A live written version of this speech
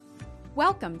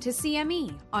Welcome to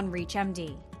CME on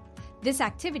ReachMD. This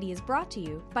activity is brought to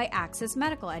you by Access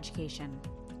Medical Education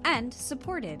and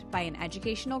supported by an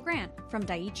educational grant from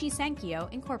Daiichi Sankyo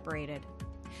Incorporated.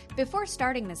 Before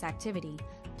starting this activity,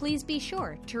 please be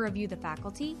sure to review the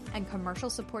faculty and commercial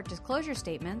support disclosure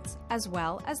statements as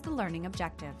well as the learning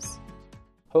objectives.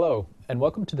 Hello, and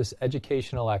welcome to this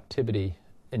educational activity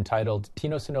entitled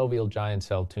Tenosynovial Giant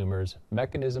Cell Tumors,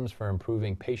 Mechanisms for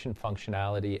Improving Patient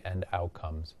Functionality and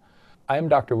Outcomes. I am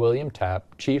Dr. William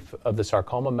Tapp, Chief of the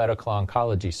Sarcoma Medical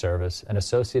Oncology Service and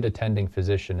Associate Attending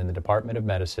Physician in the Department of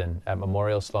Medicine at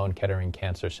Memorial Sloan Kettering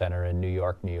Cancer Center in New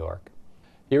York, New York.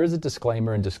 Here is a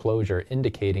disclaimer and disclosure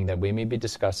indicating that we may be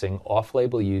discussing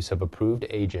off-label use of approved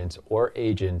agents or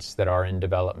agents that are in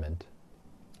development.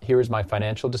 Here is my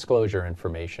financial disclosure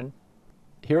information.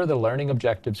 Here are the learning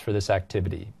objectives for this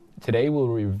activity. Today we'll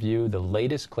review the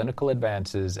latest clinical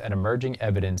advances and emerging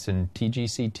evidence in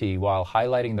TGCT while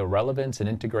highlighting the relevance and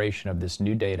integration of this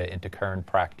new data into current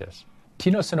practice.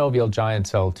 Tenosynovial giant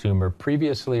cell tumor,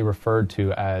 previously referred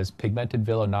to as pigmented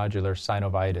villonodular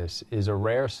synovitis, is a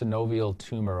rare synovial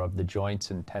tumor of the joints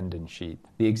and tendon sheath.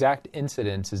 The exact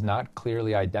incidence is not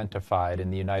clearly identified in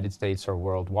the United States or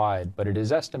worldwide, but it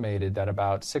is estimated that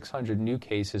about 600 new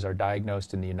cases are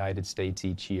diagnosed in the United States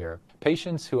each year.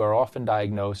 Patients who are often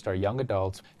diagnosed are young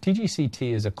adults.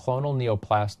 TGCT is a clonal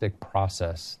neoplastic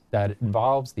process that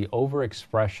involves the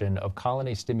overexpression of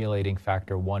colony-stimulating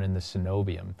factor 1 in the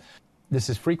synovium. This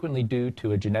is frequently due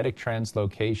to a genetic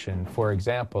translocation, for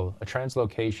example, a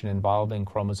translocation involving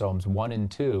chromosomes 1 and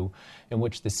 2, in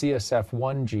which the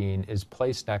CSF1 gene is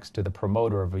placed next to the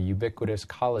promoter of a ubiquitous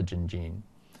collagen gene.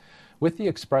 With the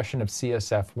expression of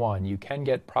CSF1, you can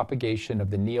get propagation of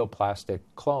the neoplastic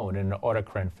clone in an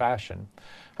autocrine fashion.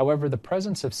 However, the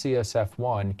presence of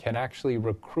CSF1 can actually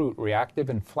recruit reactive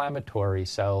inflammatory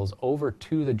cells over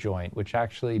to the joint, which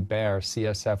actually bear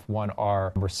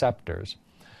CSF1R receptors.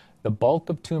 The bulk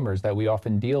of tumors that we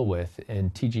often deal with in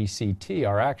TGCT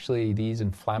are actually these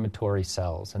inflammatory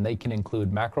cells, and they can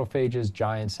include macrophages,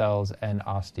 giant cells, and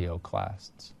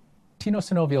osteoclasts.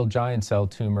 Tenosynovial giant cell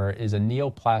tumor is a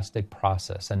neoplastic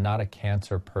process and not a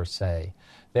cancer per se.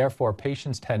 Therefore,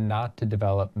 patients tend not to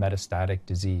develop metastatic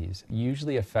disease. It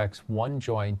usually affects one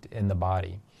joint in the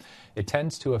body. It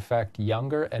tends to affect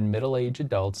younger and middle-aged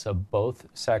adults of both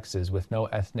sexes with no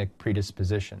ethnic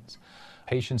predispositions.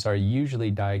 Patients are usually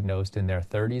diagnosed in their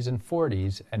 30s and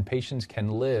 40s, and patients can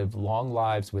live long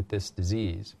lives with this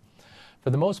disease.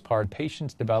 For the most part,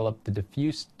 patients develop the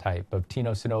diffuse type of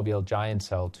tenosynovial giant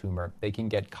cell tumor. They can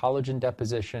get collagen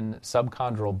deposition,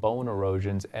 subchondral bone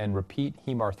erosions, and repeat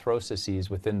hemarthroses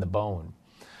within the bone.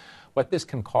 What this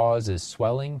can cause is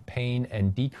swelling, pain,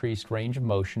 and decreased range of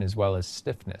motion as well as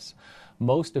stiffness.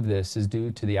 Most of this is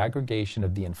due to the aggregation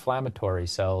of the inflammatory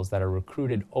cells that are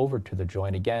recruited over to the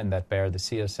joint, again, that bear the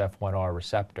CSF1R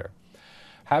receptor.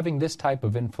 Having this type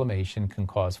of inflammation can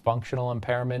cause functional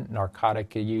impairment,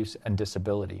 narcotic use, and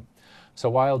disability. So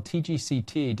while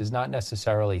TGCT does not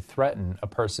necessarily threaten a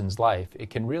person's life, it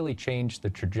can really change the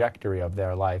trajectory of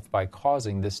their life by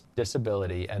causing this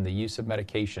disability and the use of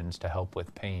medications to help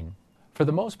with pain. For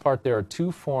the most part, there are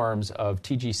two forms of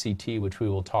TGCT which we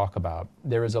will talk about.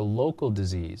 There is a local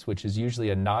disease, which is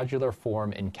usually a nodular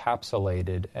form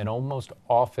encapsulated and almost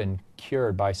often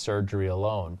cured by surgery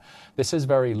alone. This has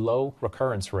very low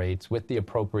recurrence rates with the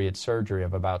appropriate surgery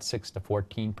of about 6 to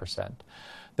 14%.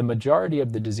 The majority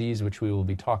of the disease which we will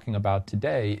be talking about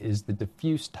today is the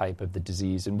diffuse type of the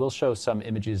disease, and we'll show some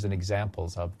images and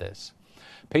examples of this.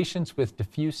 Patients with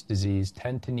diffuse disease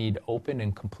tend to need open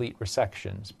and complete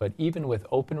resections, but even with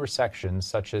open resections,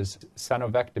 such as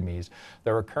synovectomies,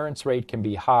 the recurrence rate can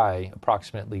be high,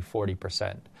 approximately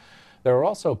 40%. There are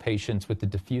also patients with the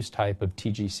diffuse type of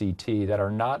TGCT that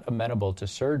are not amenable to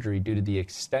surgery due to the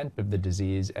extent of the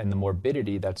disease and the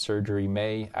morbidity that surgery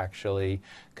may actually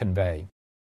convey.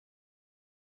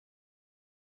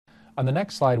 On the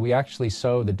next slide, we actually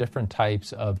show the different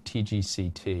types of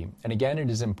TGCT. And again, it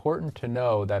is important to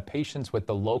know that patients with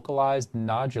the localized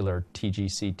nodular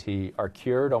TGCT are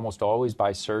cured almost always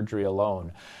by surgery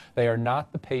alone. They are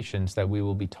not the patients that we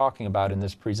will be talking about in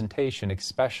this presentation,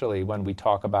 especially when we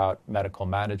talk about medical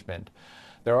management.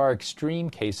 There are extreme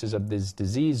cases of this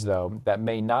disease, though, that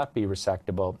may not be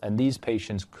resectable, and these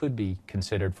patients could be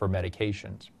considered for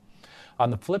medications.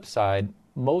 On the flip side,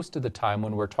 most of the time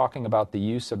when we're talking about the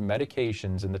use of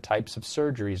medications and the types of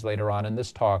surgeries later on in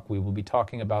this talk, we will be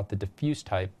talking about the diffuse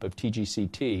type of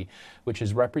TGCT, which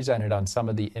is represented on some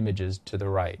of the images to the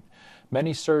right.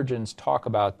 Many surgeons talk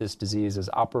about this disease as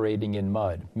operating in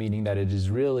mud, meaning that it is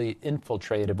really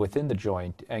infiltrated within the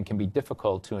joint and can be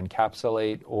difficult to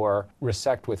encapsulate or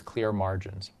resect with clear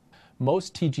margins.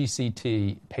 Most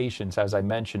TGCT patients, as I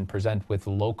mentioned, present with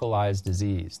localized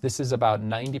disease. This is about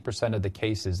 90% of the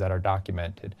cases that are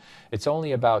documented. It's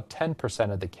only about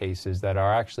 10% of the cases that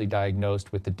are actually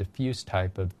diagnosed with the diffuse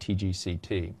type of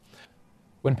TGCT.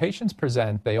 When patients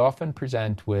present, they often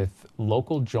present with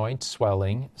local joint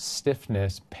swelling,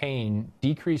 stiffness, pain,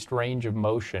 decreased range of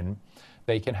motion.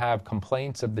 They can have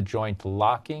complaints of the joint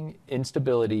locking,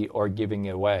 instability, or giving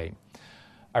away.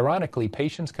 Ironically,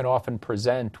 patients can often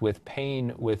present with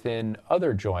pain within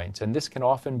other joints, and this can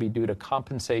often be due to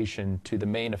compensation to the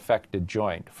main affected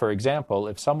joint. For example,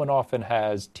 if someone often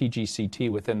has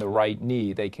TGCT within the right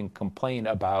knee, they can complain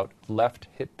about left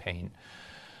hip pain.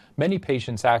 Many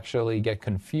patients actually get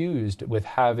confused with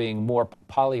having more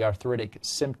polyarthritic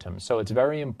symptoms, so it's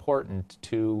very important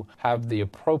to have the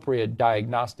appropriate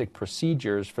diagnostic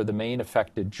procedures for the main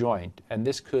affected joint, and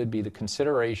this could be the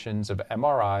considerations of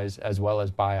MRIs as well as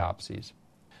biopsies.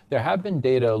 There have been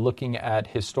data looking at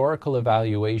historical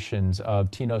evaluations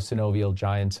of tenosynovial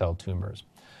giant cell tumors.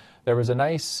 There was a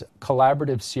nice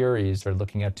collaborative series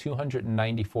looking at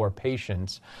 294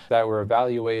 patients that were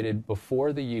evaluated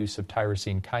before the use of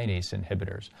tyrosine kinase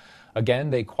inhibitors.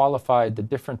 Again, they qualified the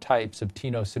different types of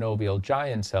tenosynovial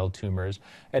giant cell tumors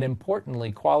and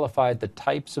importantly qualified the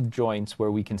types of joints where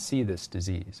we can see this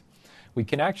disease. We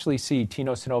can actually see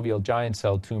tenosynovial giant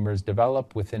cell tumors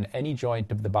develop within any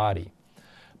joint of the body.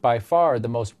 By far, the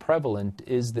most prevalent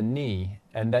is the knee,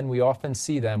 and then we often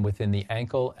see them within the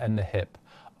ankle and the hip.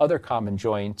 Other common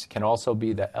joints can also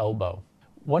be the elbow.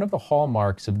 One of the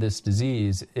hallmarks of this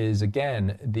disease is,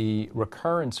 again, the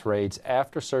recurrence rates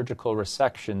after surgical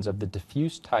resections of the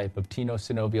diffuse type of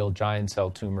tenosynovial giant cell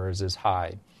tumors is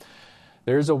high.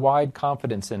 There is a wide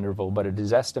confidence interval, but it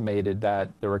is estimated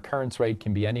that the recurrence rate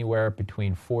can be anywhere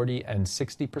between 40 and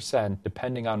 60%,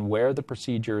 depending on where the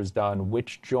procedure is done,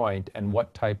 which joint, and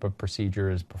what type of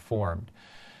procedure is performed.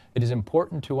 It is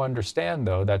important to understand,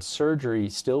 though, that surgery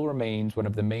still remains one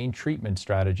of the main treatment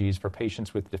strategies for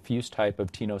patients with diffuse type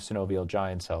of tenosynovial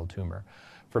giant cell tumor.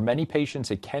 For many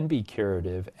patients, it can be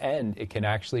curative, and it can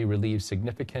actually relieve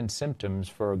significant symptoms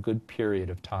for a good period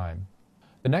of time.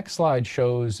 The next slide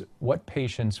shows what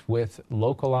patients with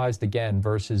localized, again,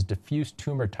 versus diffuse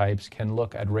tumor types can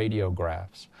look at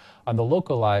radiographs. On the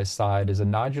localized side is a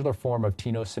nodular form of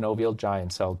tenosynovial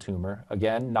giant cell tumor.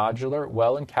 Again, nodular,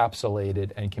 well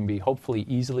encapsulated, and can be hopefully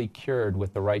easily cured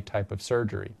with the right type of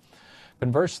surgery.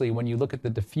 Conversely, when you look at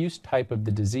the diffuse type of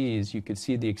the disease, you can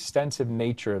see the extensive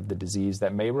nature of the disease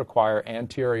that may require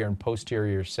anterior and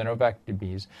posterior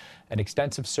synovectomies and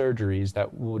extensive surgeries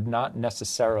that would not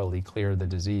necessarily clear the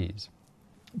disease.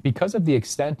 Because of the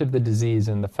extent of the disease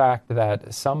and the fact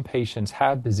that some patients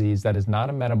have disease that is not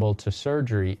amenable to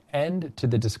surgery and to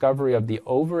the discovery of the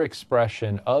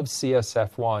overexpression of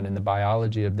CSF1 in the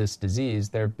biology of this disease,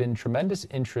 there have been tremendous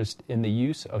interest in the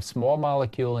use of small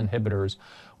molecule inhibitors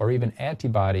or even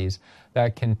antibodies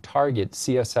that can target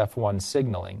CSF1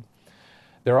 signaling.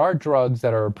 There are drugs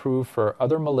that are approved for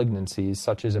other malignancies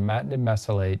such as imatinib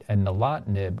mesylate and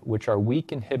nilotinib, which are weak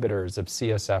inhibitors of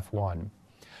CSF1.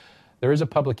 There is a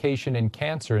publication in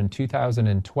Cancer in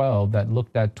 2012 that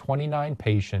looked at 29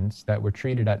 patients that were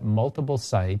treated at multiple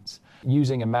sites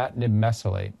using imatinib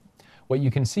mesylate. What you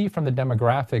can see from the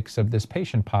demographics of this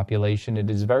patient population,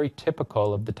 it is very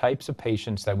typical of the types of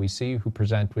patients that we see who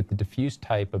present with the diffuse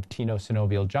type of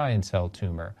tenosynovial giant cell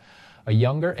tumor. A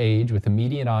younger age with a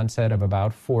median onset of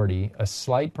about 40, a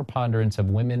slight preponderance of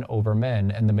women over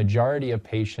men, and the majority of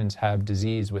patients have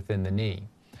disease within the knee.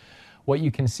 What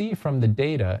you can see from the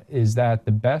data is that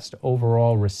the best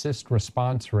overall RECIST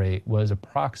response rate was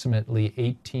approximately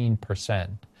 18%.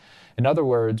 In other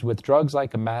words, with drugs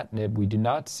like imatinib, we do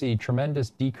not see tremendous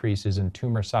decreases in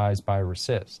tumor size by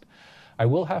RECIST. I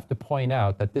will have to point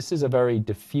out that this is a very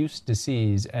diffuse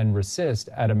disease, and RECIST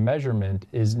at a measurement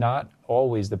is not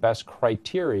always the best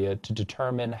criteria to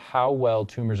determine how well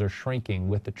tumors are shrinking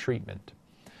with the treatment.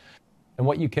 And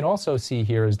what you can also see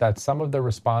here is that some of the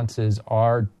responses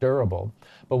are durable.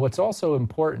 But what's also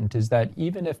important is that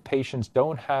even if patients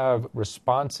don't have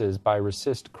responses by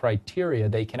RECIST criteria,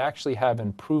 they can actually have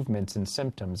improvements in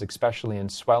symptoms, especially in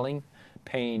swelling,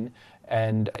 pain,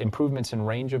 and improvements in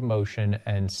range of motion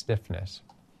and stiffness.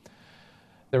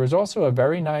 There was also a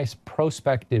very nice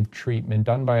prospective treatment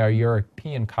done by our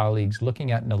European colleagues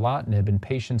looking at nilotinib in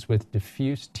patients with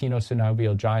diffuse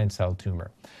tenosynovial giant cell tumor.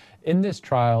 In this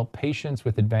trial, patients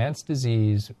with advanced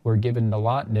disease were given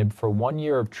nilotinib for 1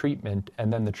 year of treatment,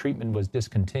 and then the treatment was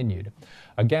discontinued.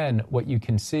 Again, what you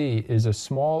can see is a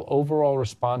small overall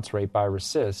response rate by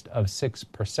RECIST of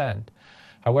 6%.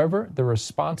 However, the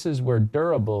responses were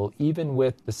durable even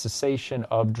with the cessation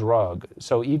of drug.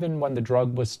 So even when the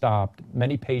drug was stopped,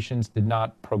 many patients did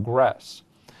not progress.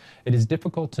 It is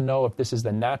difficult to know if this is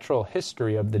the natural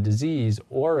history of the disease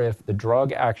or if the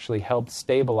drug actually helped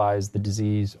stabilize the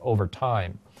disease over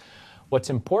time. What's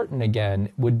important, again,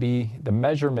 would be the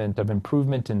measurement of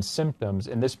improvement in symptoms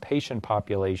in this patient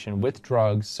population with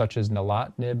drugs such as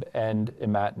nilotinib and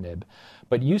imatinib.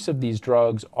 But use of these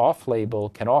drugs off-label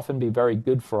can often be very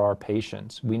good for our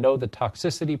patients. We know the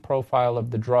toxicity profile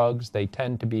of the drugs. They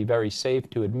tend to be very safe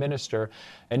to administer.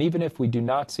 And even if we do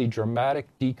not see dramatic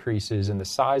decreases in the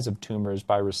size of tumors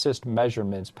by RECIST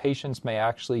measurements, patients may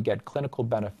actually get clinical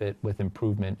benefit with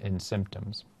improvement in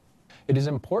symptoms. It is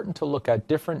important to look at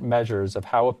different measures of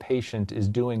how a patient is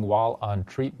doing while on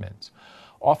treatments.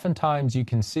 Oftentimes you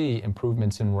can see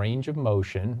improvements in range of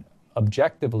motion.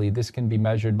 Objectively, this can be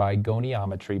measured by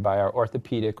goniometry by our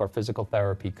orthopedic or physical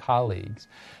therapy colleagues.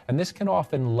 And this can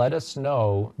often let us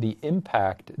know the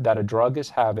impact that a drug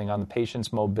is having on the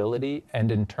patient's mobility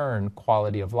and, in turn,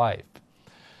 quality of life.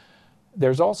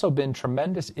 There's also been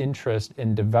tremendous interest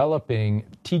in developing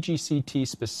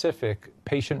TGCT-specific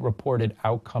patient-reported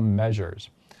outcome measures.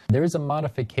 There is a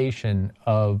modification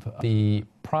of the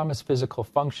PROMIS physical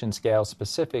function scale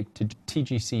specific to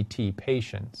TGCT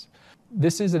patients.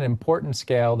 This is an important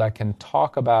scale that can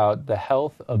talk about the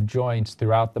health of joints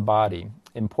throughout the body.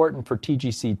 Important for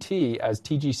TGCT, as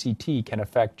TGCT can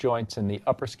affect joints in the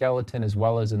upper skeleton as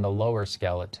well as in the lower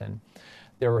skeleton.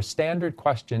 There were standard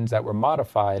questions that were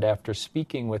modified after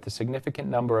speaking with a significant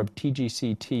number of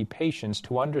TGCT patients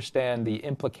to understand the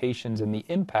implications and the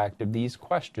impact of these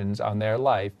questions on their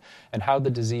life and how the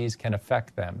disease can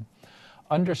affect them.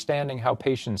 Understanding how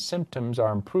patients' symptoms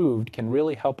are improved can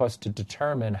really help us to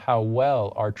determine how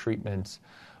well our treatments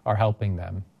are helping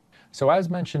them. So as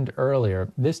mentioned earlier,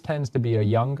 this tends to be a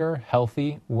younger,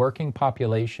 healthy, working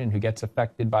population who gets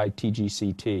affected by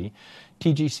TGCT.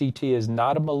 TGCT is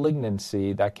not a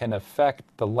malignancy that can affect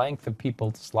the length of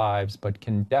people's lives, but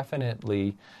can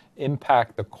definitely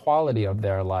impact the quality of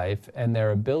their life and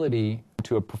their ability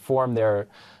to perform their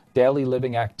daily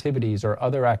living activities or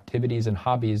other activities and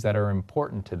hobbies that are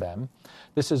important to them.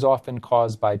 This is often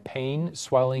caused by pain,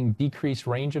 swelling, decreased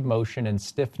range of motion, and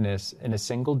stiffness in a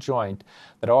single joint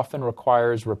that often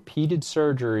requires repeated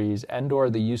surgeries and/or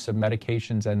the use of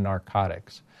medications and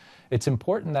narcotics. It's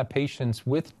important that patients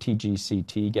with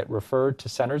TGCT get referred to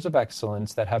centers of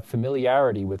excellence that have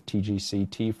familiarity with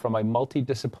TGCT from a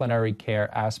multidisciplinary care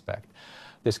aspect.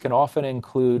 This can often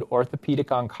include orthopedic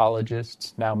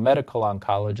oncologists, now medical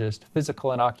oncologists,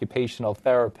 physical and occupational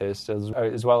therapists,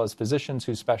 as well as physicians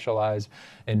who specialize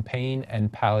in pain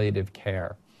and palliative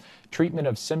care. Treatment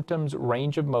of symptoms,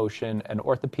 range of motion, and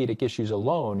orthopedic issues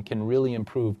alone can really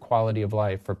improve quality of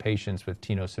life for patients with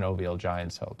tenosynovial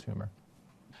giant cell tumor.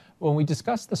 When we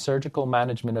discuss the surgical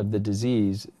management of the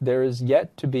disease, there is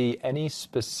yet to be any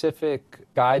specific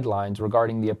guidelines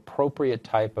regarding the appropriate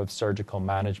type of surgical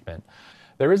management.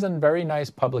 There is a very nice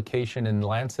publication in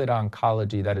Lancet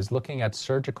Oncology that is looking at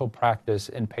surgical practice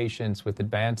in patients with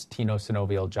advanced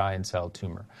tenosynovial giant cell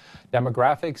tumor.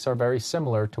 Demographics are very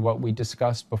similar to what we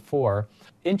discussed before.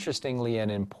 Interestingly and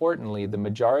importantly, the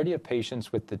majority of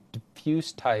patients with the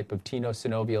diffuse type of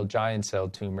tenosynovial giant cell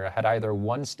tumor had either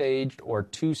one-staged or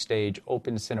two-stage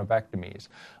open synovectomies.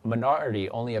 A minority,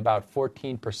 only about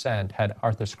 14%, had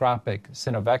arthroscopic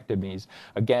synovectomies,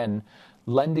 again,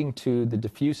 lending to the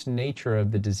diffuse nature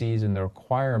of the disease and the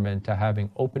requirement to having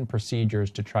open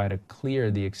procedures to try to clear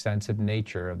the extensive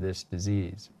nature of this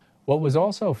disease. What was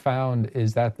also found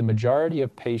is that the majority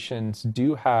of patients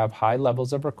do have high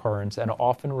levels of recurrence and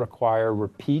often require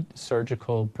repeat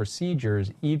surgical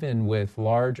procedures, even with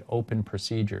large open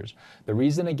procedures. The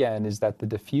reason, again, is that the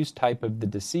diffuse type of the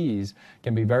disease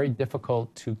can be very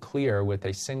difficult to clear with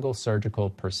a single surgical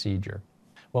procedure.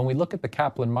 When we look at the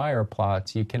Kaplan-Meier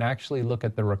plots, you can actually look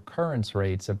at the recurrence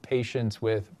rates of patients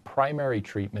with primary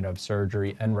treatment of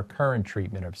surgery and recurrent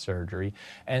treatment of surgery,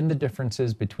 and the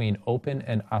differences between open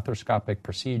and arthroscopic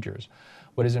procedures.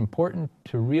 What is important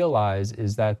to realize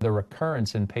is that the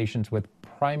recurrence in patients with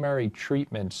primary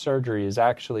treatment surgery is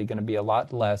actually going to be a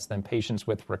lot less than patients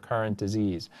with recurrent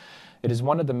disease. It is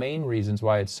one of the main reasons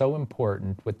why it's so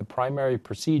important with the primary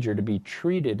procedure to be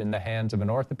treated in the hands of an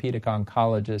orthopedic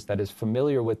oncologist that is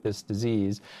familiar with this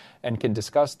disease and can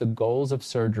discuss the goals of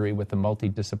surgery with a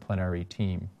multidisciplinary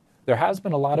team. There has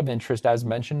been a lot of interest, as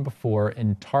mentioned before,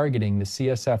 in targeting the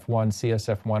CSF1,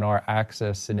 CSF1R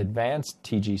axis in advanced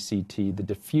TGCT, the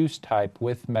diffuse type,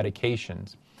 with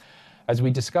medications. As we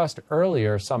discussed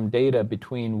earlier, some data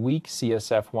between weak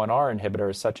CSF1R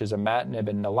inhibitors such as imatinib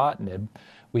and nilotinib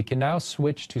We can now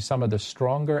switch to some of the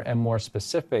stronger and more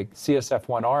specific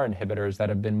CSF1R inhibitors that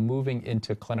have been moving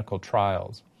into clinical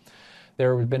trials.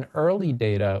 There have been early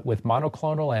data with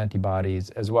monoclonal antibodies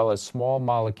as well as small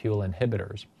molecule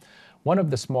inhibitors. One of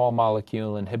the small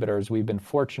molecule inhibitors we've been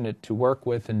fortunate to work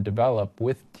with and develop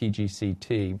with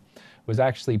TGCT was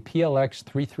actually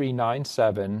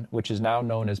PLX3397, which is now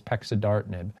known as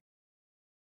pexidartinib.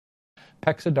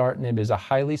 Pexidartinib is a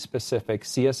highly specific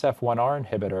CSF1R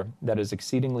inhibitor that is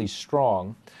exceedingly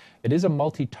strong. It is a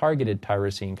multi-targeted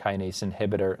tyrosine kinase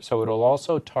inhibitor, so it will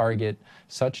also target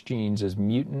such genes as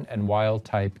mutant and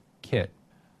wild-type KIT.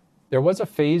 There was a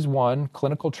phase 1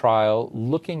 clinical trial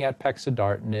looking at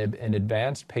pexidartinib in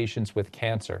advanced patients with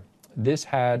cancer. This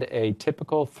had a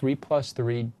typical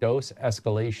 3+3 dose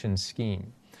escalation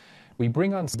scheme. We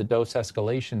bring on the dose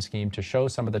escalation scheme to show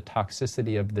some of the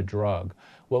toxicity of the drug.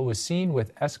 What was seen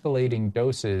with escalating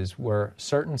doses were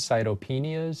certain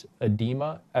cytopenias,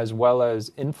 edema, as well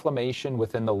as inflammation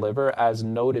within the liver, as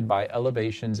noted by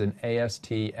elevations in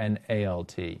AST and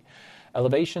ALT.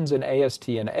 Elevations in AST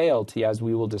and ALT, as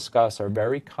we will discuss, are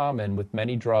very common with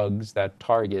many drugs that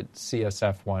target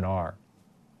CSF1R.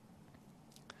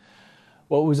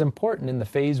 What was important in the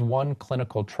phase 1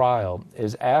 clinical trial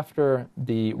is after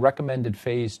the recommended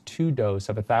phase 2 dose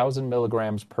of 1,000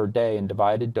 milligrams per day in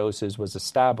divided doses was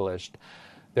established,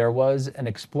 there was an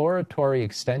exploratory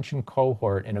extension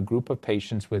cohort in a group of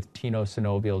patients with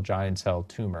tenosynovial giant cell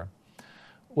tumor.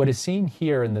 What is seen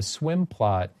here in the swim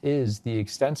plot is the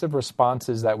extensive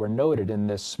responses that were noted in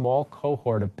this small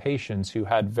cohort of patients who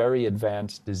had very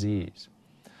advanced disease.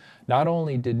 Not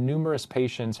only did numerous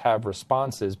patients have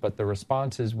responses, but the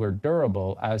responses were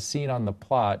durable, as seen on the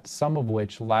plot, some of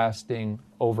which lasting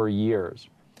over years.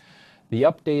 The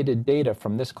updated data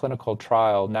from this clinical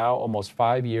trial, now almost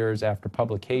 5 years after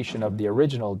publication of the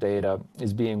original data,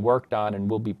 is being worked on and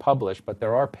will be published, but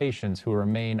there are patients who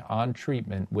remain on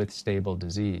treatment with stable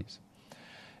disease.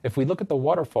 If we look at the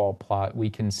waterfall plot, we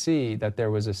can see that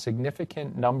there was a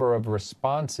significant number of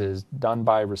responses done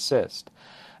by RECIST.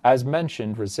 As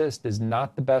mentioned, RECIST is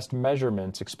not the best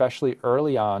measurement, especially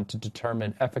early on, to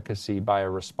determine efficacy by a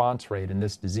response rate in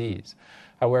this disease.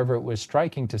 However, it was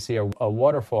striking to see a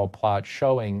waterfall plot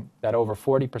showing that over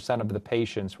 40% of the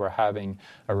patients were having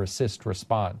a RECIST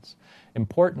response.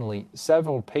 Importantly,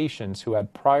 several patients who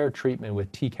had prior treatment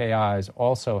with TKIs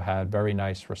also had very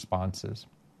nice responses.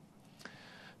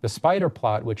 The spider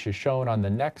plot, which is shown on the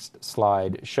next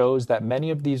slide, shows that many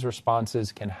of these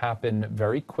responses can happen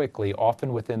very quickly,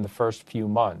 often within the first few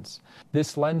months.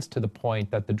 This lends to the point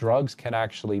that the drugs can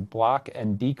actually block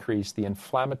and decrease the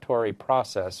inflammatory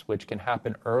process, which can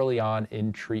happen early on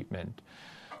in treatment.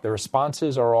 The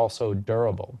responses are also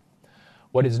durable.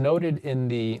 What is noted in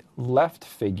the left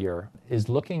figure is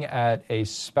looking at a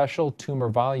special tumor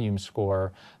volume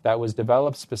score that was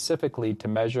developed specifically to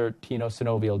measure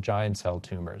tenosynovial giant cell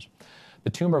tumors.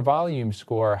 The tumor volume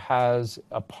score has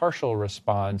a partial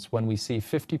response when we see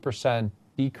 50%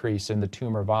 decrease in the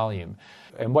tumor volume.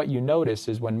 And what you notice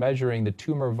is when measuring the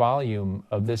tumor volume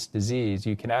of this disease,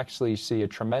 you can actually see a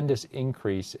tremendous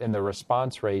increase in the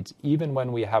response rates, even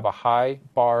when we have a high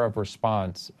bar of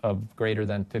response of greater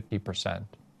than 50%.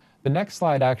 The next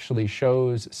slide actually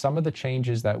shows some of the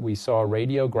changes that we saw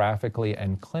radiographically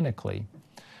and clinically.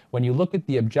 When you look at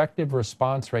the objective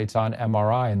response rates on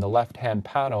MRI in the left-hand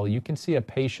panel, you can see a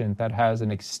patient that has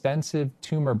an extensive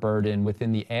tumor burden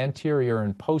within the anterior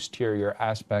and posterior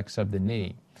aspects of the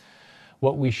knee.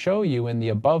 What we show you in the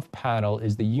above panel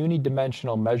is the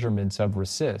unidimensional measurements of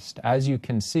RECIST. As you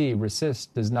can see,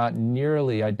 RECIST does not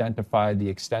nearly identify the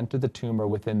extent of the tumor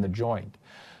within the joint.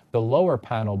 The lower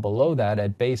panel below that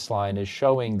at baseline is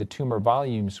showing the tumor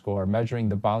volume score, measuring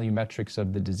the volumetrics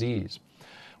of the disease.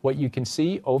 What you can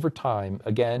see over time,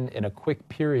 again in a quick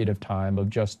period of time of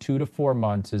just 2 to 4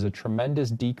 months, is a tremendous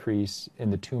decrease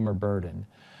in the tumor burden.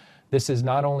 This is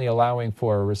not only allowing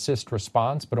for a RECIST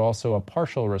response, but also a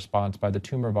partial response by the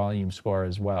tumor volume score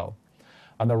as well.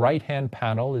 On the right-hand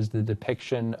panel is the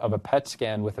depiction of a PET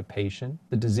scan with a patient.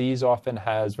 The disease often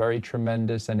has very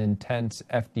tremendous and intense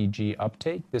FDG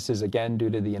uptake. This is again due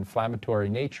to the inflammatory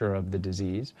nature of the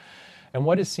disease. And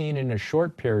what is seen in a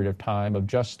short period of time of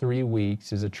just 3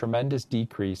 weeks is a tremendous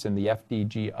decrease in the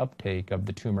FDG uptake of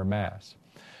the tumor mass.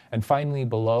 And finally,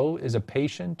 below is a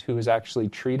patient who is actually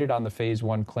treated on the phase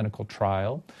 1 clinical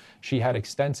trial. She had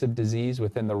extensive disease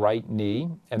within the right knee,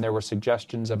 and there were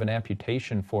suggestions of an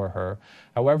amputation for her.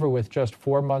 However, with just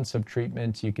 4 months of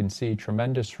treatment, you can see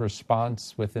tremendous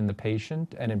response within the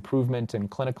patient and improvement in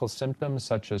clinical symptoms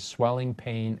such as swelling,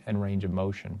 pain, and range of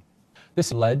motion.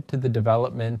 This led to the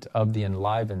development of the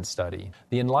Enliven study.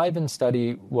 The Enliven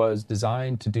study was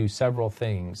designed to do several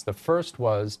things. The first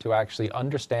was to actually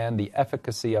understand the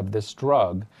efficacy of this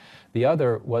drug. The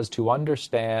other was to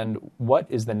understand what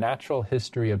is the natural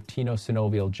history of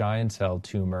tenosynovial giant cell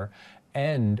tumor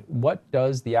and what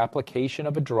does the application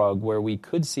of a drug where we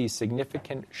could see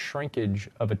significant shrinkage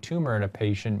of a tumor in a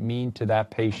patient mean to that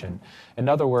patient. In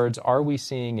other words, are we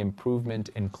seeing improvement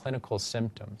in clinical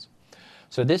symptoms?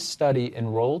 So this study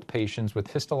enrolled patients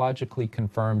with histologically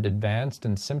confirmed advanced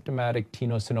and symptomatic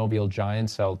tenosynovial giant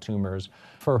cell tumors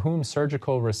for whom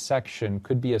surgical resection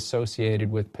could be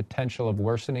associated with potential of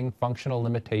worsening functional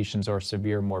limitations or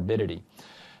severe morbidity.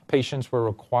 Patients were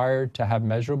required to have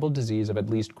measurable disease of at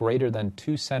least greater than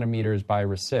 2 centimeters by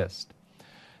RECIST.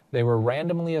 They were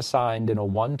randomly assigned in a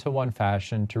 1-to-1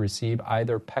 fashion to receive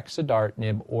either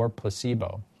pexidartinib or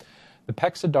placebo. The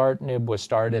pexidartinib was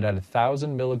started at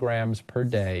 1,000 milligrams per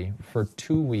day for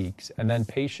 2 weeks, and then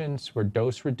patients were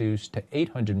dose reduced to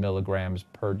 800 milligrams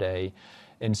per day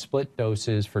in split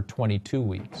doses for 22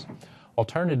 weeks.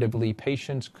 Alternatively,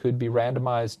 patients could be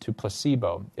randomized to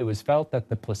placebo. It was felt that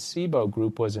the placebo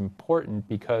group was important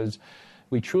because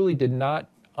we truly did not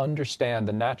understand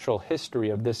the natural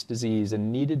history of this disease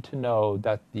and needed to know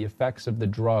that the effects of the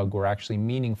drug were actually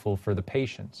meaningful for the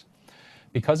patients.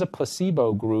 Because a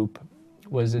placebo group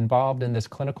was involved in this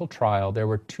clinical trial, there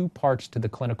were 2 parts to the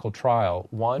clinical trial.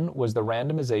 One was the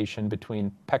randomization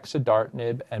between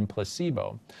pexidartinib and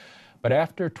placebo. But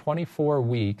after 24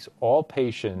 weeks, all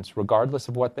patients, regardless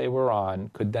of what they were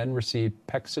on, could then receive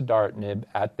pexidartinib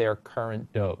at their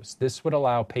current dose. This would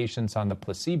allow patients on the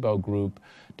placebo group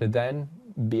to then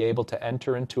be able to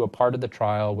enter into a part of the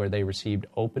trial where they received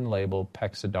open-label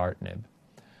pexidartinib.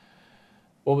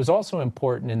 What was also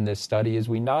important in this study is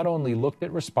we not only looked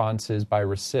at responses by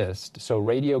RECIST, so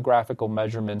radiographical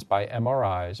measurements by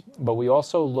MRIs, but we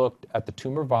also looked at the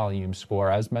tumor volume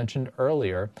score, as mentioned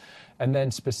earlier, and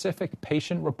then specific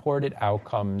patient-reported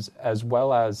outcomes, as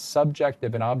well as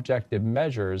subjective and objective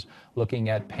measures looking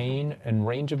at pain and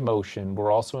range of motion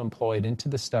were also employed into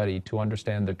the study to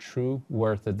understand the true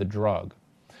worth of the drug.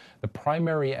 The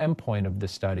primary endpoint of the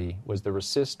study was the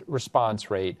RECIST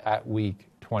response rate at week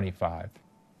 25.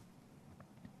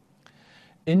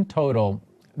 In total,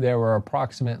 there were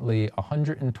approximately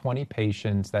 120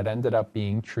 patients that ended up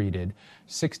being treated.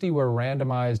 60 were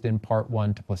randomized in Part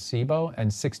 1 to placebo,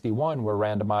 and 61 were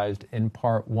randomized in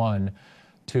Part 1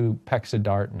 to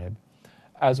pexidartinib.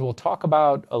 As we'll talk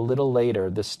about a little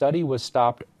later, the study was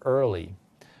stopped early.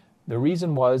 The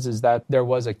reason is that there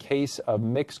was a case of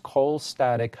mixed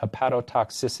cholestatic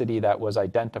hepatotoxicity that was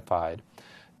identified.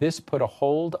 This put a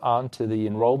hold onto the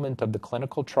enrollment of the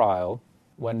clinical trial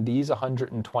when these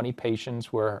 120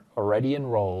 patients were already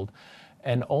enrolled,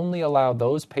 and only allow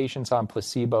those patients on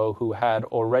placebo who had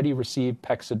already received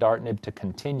pexidartinib to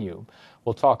continue.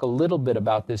 We'll talk a little bit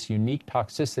about this unique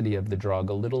toxicity of the drug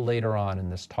a little later on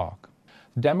in this talk.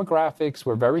 Demographics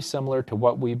were very similar to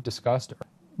what we've discussed.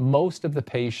 Most of the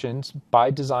patients,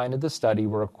 by design of the study,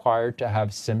 were required to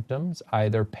have symptoms,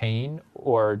 either pain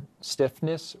or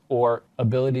stiffness or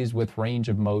abilities with range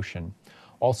of motion.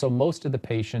 Also, most of the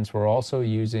patients were also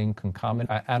using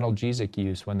concomitant analgesic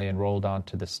use when they enrolled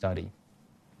onto the study.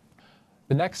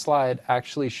 The next slide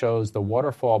actually shows the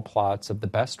waterfall plots of the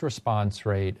best response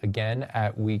rate, again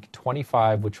at week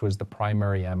 25, which was the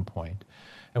primary endpoint.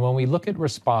 And when we look at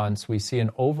response, we see an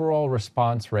overall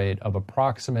response rate of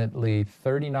approximately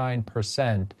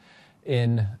 39%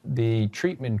 in the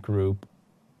treatment group,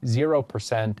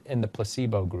 0% in the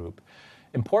placebo group.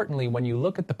 Importantly, when you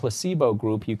look at the placebo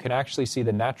group, you can actually see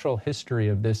the natural history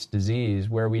of this disease,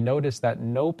 where we notice that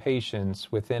no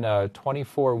patients within a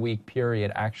 24-week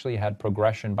period actually had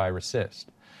progression by RECIST.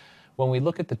 When we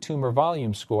look at the tumor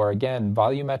volume score, again,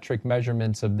 volumetric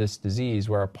measurements of this disease,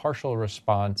 where a partial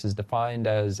response is defined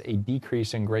as a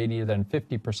decrease in greater than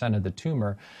 50% of the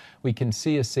tumor, we can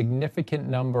see a significant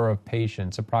number of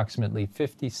patients, approximately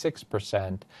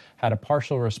 56%, had a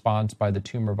partial response by the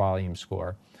tumor volume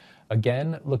score.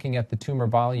 Again, looking at the tumor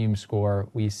volume score,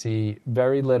 we see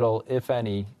very little, if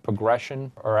any,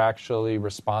 progression or actually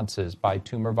responses by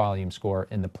tumor volume score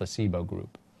in the placebo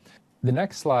group. The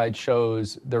next slide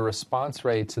shows the response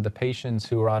rates of the patients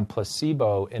who were on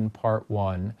placebo in Part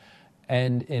 1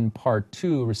 and in Part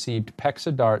 2 received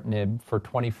pexidartinib for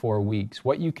 24 weeks.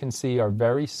 What you can see are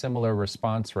very similar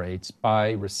response rates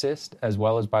by RECIST as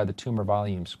well as by the tumor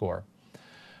volume score.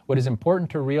 What is important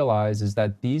to realize is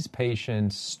that these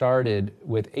patients started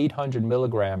with 800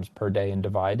 milligrams per day in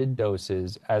divided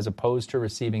doses as opposed to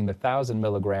receiving the 1,000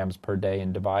 milligrams per day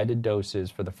in divided doses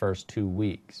for the first 2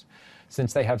 weeks.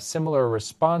 Since they have similar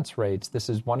response rates, this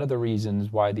is one of the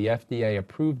reasons why the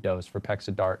FDA-approved dose for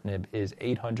pexidartinib is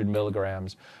 800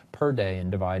 milligrams per day in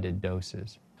divided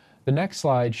doses. The next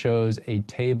slide shows a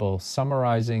table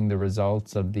summarizing the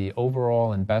results of the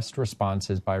overall and best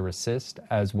responses by RECIST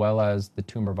as well as the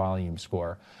tumor volume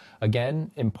score.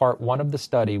 Again, in part 1 of the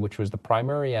study, which was the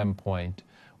primary endpoint,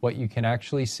 what you can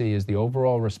actually see is the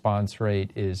overall response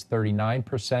rate is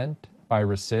 39% by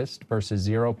RECIST versus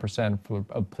 0%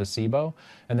 of placebo,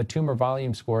 and the tumor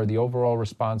volume score, the overall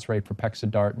response rate for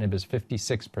pexidartinib is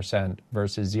 56%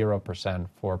 versus 0%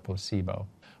 for placebo.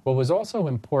 What was also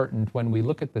important when we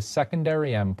look at the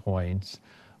secondary endpoints,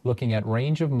 looking at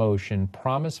range of motion,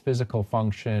 PROMIS physical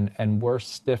function, and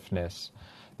worst stiffness,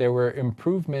 there were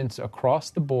improvements across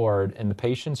the board in the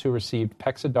patients who received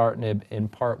pexidartinib in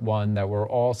part 1 that were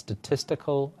all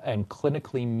statistical and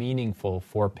clinically meaningful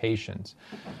for patients.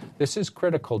 This is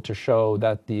critical to show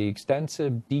that the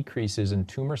extensive decreases in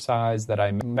tumor size that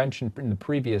I mentioned in the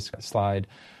previous slide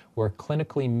were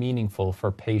clinically meaningful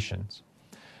for patients.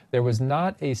 There was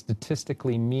not a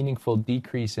statistically meaningful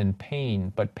decrease in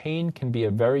pain, but pain can be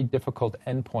a very difficult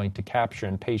endpoint to capture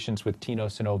in patients with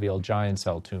tenosynovial giant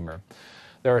cell tumor.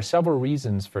 There are several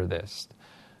reasons for this.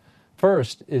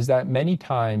 First is that many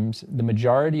times the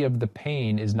majority of the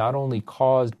pain is not only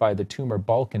caused by the tumor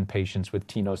bulk in patients with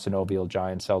tenosynovial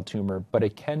giant cell tumor, but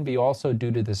it can be also due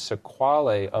to the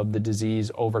sequelae of the disease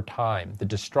over time, the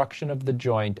destruction of the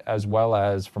joint as well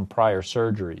as from prior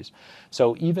surgeries.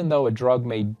 So even though a drug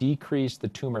may decrease the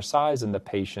tumor size in the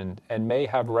patient and may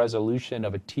have resolution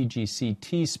of a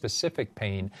TGCT specific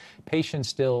pain, patients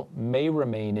still may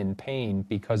remain in pain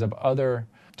because of other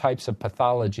types of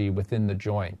pathology within the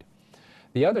joint.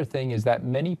 The other thing is that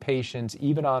many patients,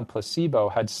 even on placebo,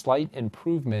 had slight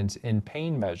improvements in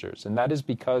pain measures, and that is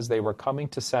because they were coming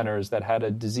to centers that had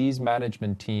a disease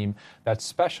management team that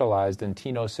specialized in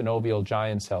tenosynovial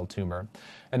giant cell tumor,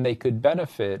 and they could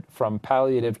benefit from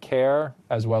palliative care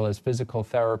as well as physical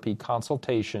therapy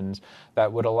consultations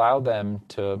that would allow them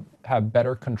to have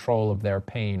better control of their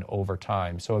pain over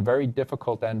time. So a very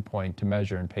difficult endpoint to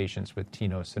measure in patients with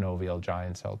tenosynovial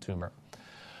giant cell tumor.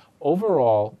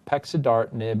 Overall,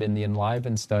 pexidartinib in the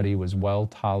ENLIVEN study was well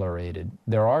tolerated.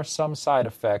 There are some side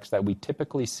effects that we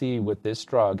typically see with this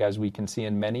drug, as we can see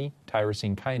in many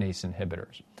tyrosine kinase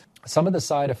inhibitors. Some of the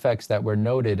side effects that were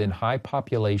noted in high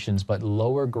populations but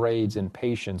lower grades in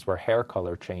patients were hair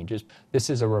color changes.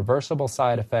 This is a reversible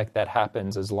side effect that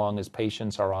happens as long as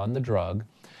patients are on the drug.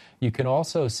 You can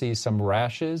also see some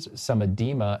rashes, some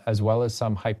edema, as well as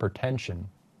some hypertension.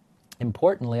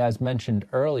 Importantly, as mentioned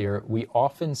earlier, we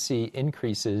often see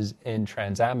increases in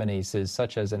transaminases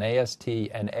such as an AST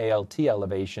and ALT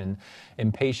elevation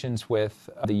in patients with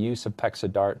the use of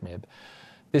pexidartinib.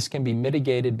 This can be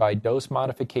mitigated by dose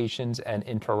modifications and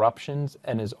interruptions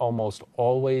and is almost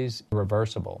always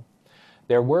reversible.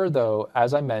 There were, though,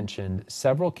 as I mentioned,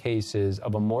 several cases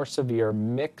of a more severe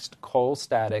mixed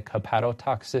cholestatic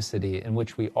hepatotoxicity in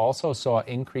which we also saw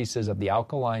increases of the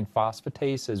alkaline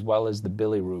phosphatase as well as the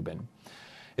bilirubin.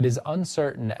 It is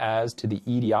uncertain as to the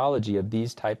etiology of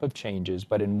these type of changes,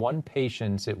 but in one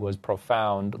patient it was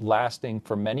profound, lasting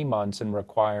for many months and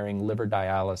requiring liver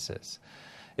dialysis.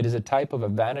 It is a type of a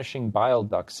vanishing bile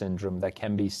duct syndrome that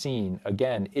can be seen,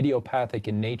 again, idiopathic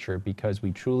in nature because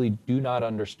we truly do not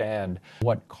understand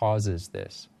what causes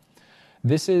this.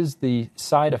 This is the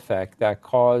side effect that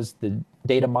caused the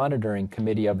data monitoring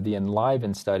committee of the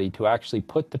ENLIVEN study to actually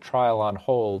put the trial on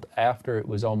hold after it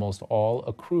was almost all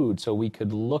accrued so we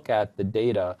could look at the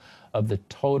data of the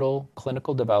total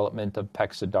clinical development of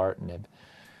pexidartinib.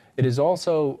 It is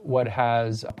also what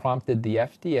has prompted the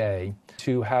FDA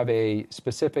to have a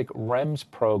specific REMS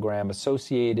program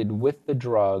associated with the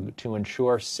drug to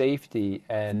ensure safety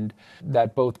and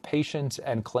that both patients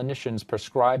and clinicians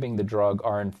prescribing the drug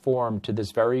are informed to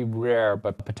this very rare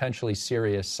but potentially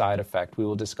serious side effect. We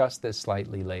will discuss this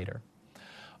slightly later.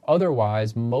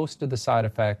 Otherwise, most of the side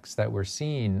effects that were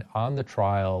seen on the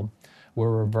trial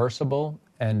were reversible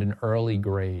and an early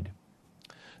grade.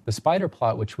 The spider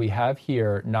plot, which we have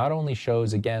here, not only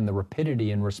shows, again, the rapidity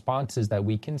in responses that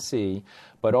we can see,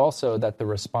 but also that the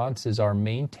responses are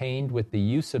maintained with the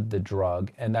use of the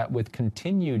drug, and that with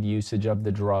continued usage of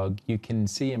the drug, you can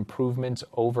see improvements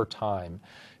over time.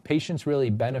 Patients really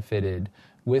benefited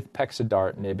with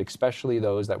pexidartinib, especially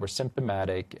those that were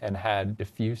symptomatic and had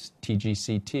diffuse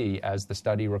TGCT as the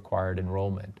study required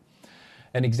enrollment.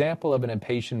 An example of a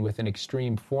patient with an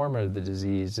extreme form of the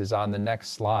disease is on the next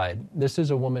slide. This is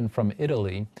a woman from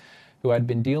Italy who had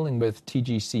been dealing with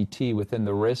TGCT within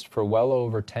the wrist for well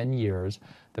over 10 years,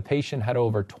 The patient had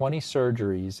over 20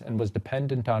 surgeries and was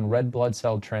dependent on red blood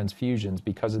cell transfusions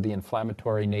because of the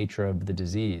inflammatory nature of the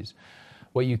disease.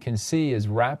 What you can see is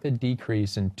rapid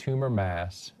decrease in tumor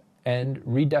mass and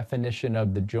redefinition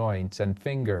of the joints and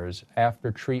fingers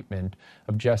after treatment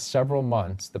of just several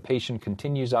months. The patient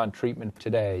continues on treatment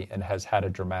today and has had a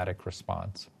dramatic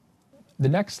response. The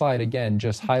next slide, again,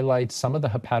 just highlights some of the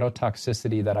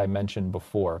hepatotoxicity that I mentioned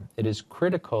before. It is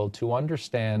critical to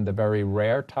understand the very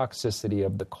rare toxicity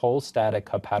of the cholestatic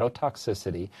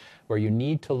hepatotoxicity, where you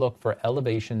need to look for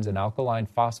elevations in alkaline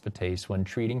phosphatase when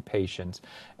treating patients,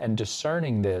 and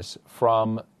discerning this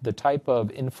from the type of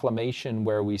inflammation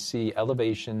where we see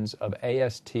elevations of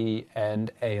AST and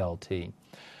ALT.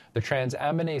 The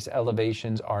transaminase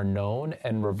elevations are known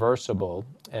and reversible,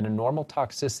 and a normal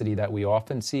toxicity that we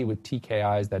often see with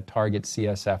TKIs that target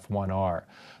CSF1R.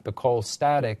 The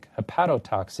cholestatic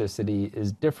hepatotoxicity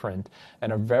is different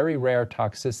and a very rare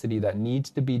toxicity that needs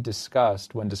to be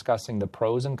discussed when discussing the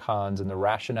pros and cons and the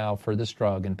rationale for this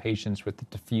drug in patients with the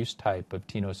diffuse type of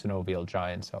tenosynovial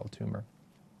giant cell tumor.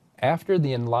 After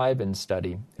the ENLIVEN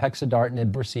study,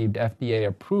 pexidartinib received FDA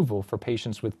approval for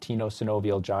patients with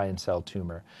tenosynovial giant cell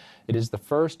tumor. It is the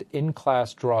first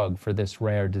in-class drug for this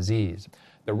rare disease.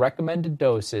 The recommended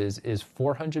doses is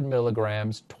 400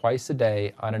 milligrams twice a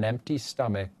day on an empty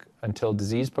stomach until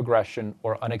disease progression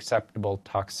or unacceptable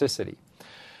toxicity.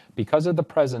 Because of the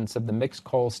presence of the mixed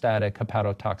cholestatic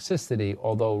hepatotoxicity,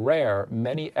 although rare,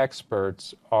 many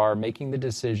experts are making the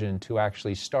decision to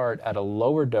actually start at a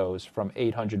lower dose from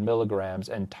 800 milligrams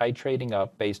and titrating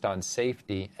up based on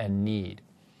safety and need.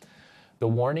 The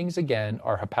warnings, again,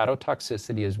 are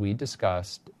hepatotoxicity, as we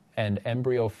discussed, and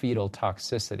embryo-fetal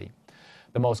toxicity.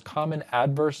 The most common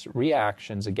adverse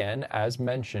reactions, again, as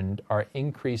mentioned, are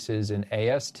increases in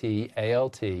AST,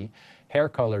 ALT, hair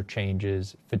color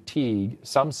changes, fatigue,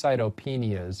 some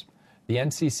cytopenias. The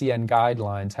NCCN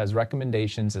guidelines has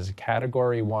recommendations as a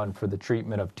Category 1 for the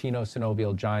treatment of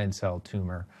tenosynovial giant cell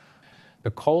tumor.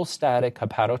 The cholestatic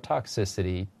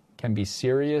hepatotoxicity can be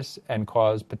serious and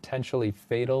cause potentially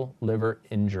fatal liver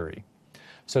injury.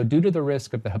 So due to the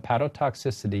risk of the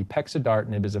hepatotoxicity,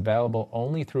 pexidartinib is available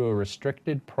only through a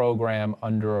restricted program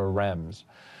under a REMS.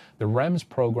 The REMS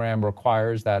program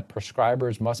requires that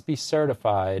prescribers must be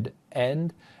certified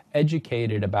and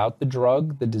educated about the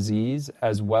drug, the disease,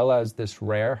 as well as this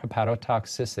rare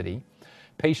hepatotoxicity.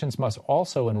 Patients must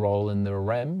also enroll in the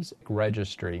REMS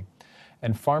registry.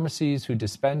 And pharmacies who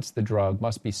dispense the drug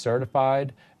must be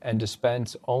certified and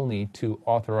dispense only to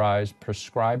authorized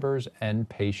prescribers and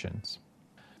patients.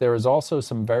 There is also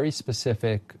some very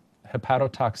specific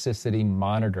hepatotoxicity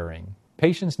monitoring.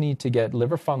 Patients need to get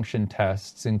liver function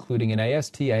tests, including an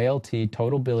AST, ALT,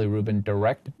 total bilirubin,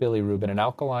 direct bilirubin, an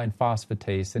alkaline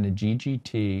phosphatase, and a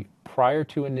GGT prior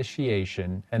to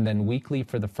initiation, and then weekly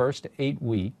for the first 8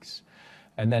 weeks,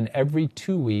 and then every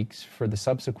 2 weeks for the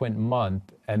subsequent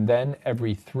month, and then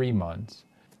every 3 months.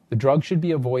 The drug should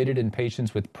be avoided in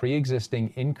patients with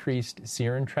pre-existing increased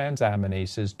serum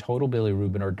transaminases, total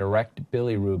bilirubin, or direct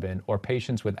bilirubin, or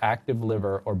patients with active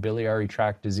liver or biliary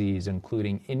tract disease,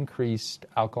 including increased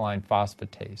alkaline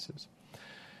phosphatases.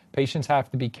 Patients have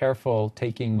to be careful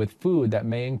taking with food that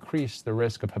may increase the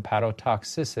risk of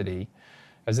hepatotoxicity,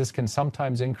 as this can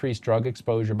sometimes increase drug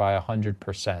exposure by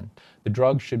 100%. The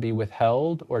drug should be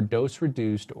withheld or dose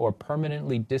reduced or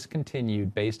permanently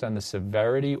discontinued based on the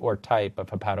severity or type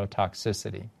of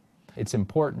hepatotoxicity. It's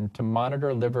important to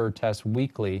monitor liver tests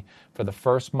weekly for the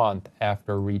first month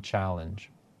after rechallenge.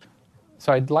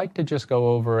 So I'd like to just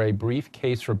go over a brief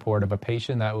case report of a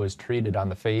patient that was treated on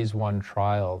the phase 1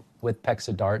 trial with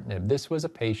pexidartinib. This was a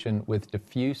patient with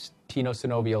diffuse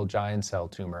tenosynovial giant cell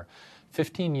tumor.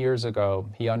 15 years ago,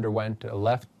 he underwent a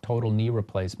left total knee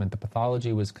replacement. The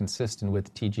pathology was consistent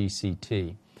with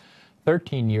TGCT.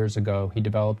 13 years ago, he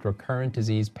developed recurrent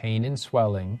disease, pain, and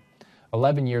swelling.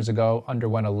 11 years ago,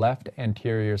 underwent a left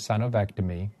anterior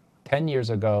synovectomy. 10 years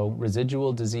ago,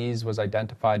 residual disease was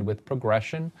identified with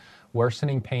progression,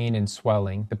 worsening pain and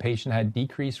swelling. The patient had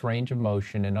decreased range of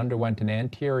motion and underwent an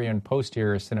anterior and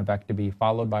posterior synovectomy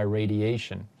followed by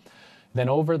radiation. Then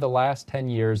over the last 10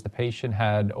 years, the patient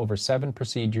had over 7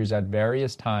 procedures at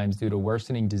various times due to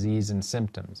worsening disease and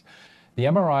symptoms. The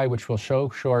MRI, which we'll show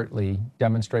shortly,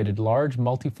 demonstrated large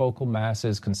multifocal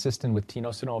masses consistent with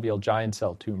tenosynovial giant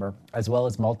cell tumor, as well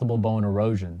as multiple bone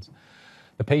erosions.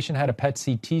 The patient had a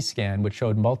PET-CT scan, which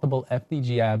showed multiple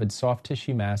FDG-avid soft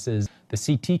tissue masses.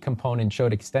 The CT component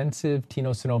showed extensive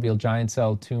tenosynovial giant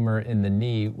cell tumor in the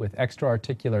knee with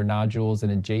extraarticular nodules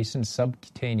and adjacent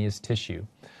subcutaneous tissue.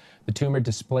 The tumor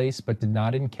displaced but did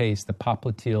not encase the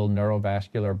popliteal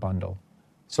neurovascular bundle.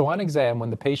 So on exam, when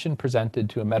the patient presented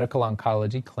to a medical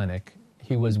oncology clinic,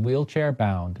 he was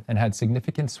wheelchair-bound and had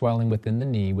significant swelling within the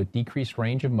knee with decreased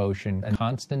range of motion and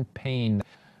constant pain.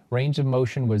 Range of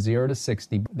motion was 0 to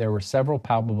 60. There were several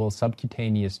palpable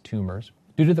subcutaneous tumors.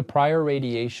 Due to the prior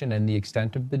radiation and the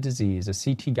extent of the disease, a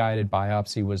CT-guided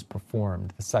biopsy was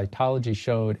performed. The cytology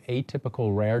showed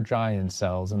atypical rare giant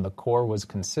cells, and the core was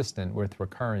consistent with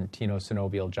recurrent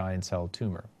tenosynovial giant cell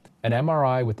tumor. An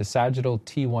MRI with the sagittal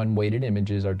T1 weighted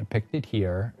images are depicted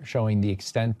here, showing the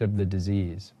extent of the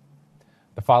disease.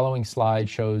 The following slide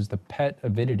shows the PET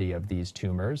avidity of these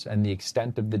tumors and the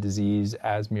extent of the disease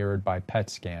as mirrored by PET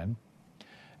scan.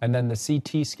 And then the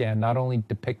CT scan not only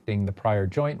depicting the prior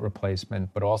joint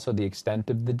replacement, but also the extent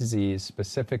of the disease,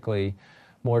 specifically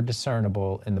more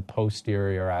discernible in the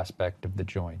posterior aspect of the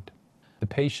joint. The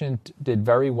patient did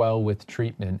very well with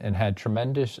treatment and had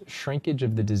tremendous shrinkage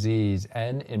of the disease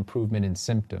and improvement in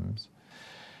symptoms.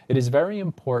 It is very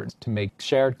important to make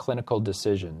shared clinical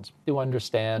decisions to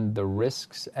understand the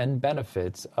risks and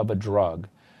benefits of a drug.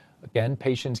 Again,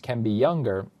 patients can be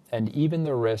younger, and even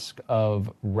the risk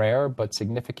of rare but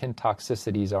significant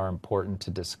toxicities are important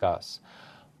to discuss.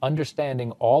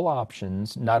 Understanding all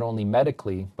options, not only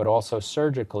medically, but also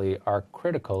surgically, are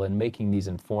critical in making these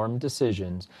informed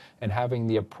decisions, and having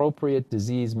the appropriate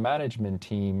disease management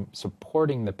team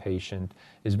supporting the patient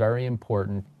is very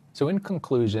important. So in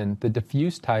conclusion, the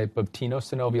diffuse type of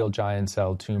tenosynovial giant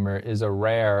cell tumor is a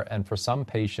rare and for some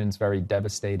patients very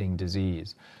devastating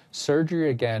disease. Surgery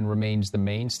again remains the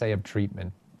mainstay of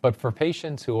treatment, but for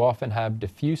patients who often have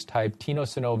diffuse type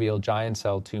tenosynovial giant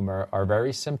cell tumor are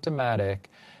very symptomatic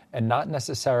and not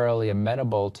necessarily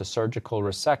amenable to surgical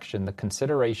resection, the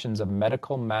considerations of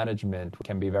medical management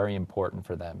can be very important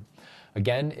for them.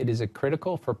 Again, it is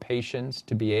critical for patients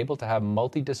to be able to have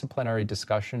multidisciplinary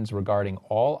discussions regarding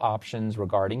all options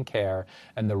regarding care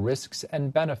and the risks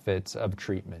and benefits of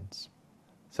treatments.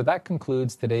 So that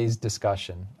concludes today's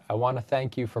discussion. I want to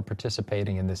thank you for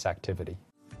participating in this activity.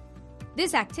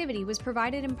 This activity was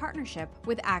provided in partnership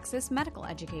with Access Medical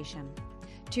Education.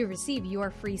 To receive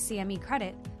your free CME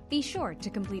credit, be sure to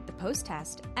complete the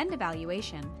post-test and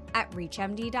evaluation at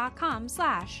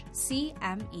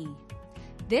reachmd.com/CME.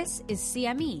 This is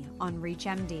CME on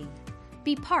ReachMD.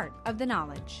 Be part of the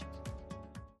knowledge.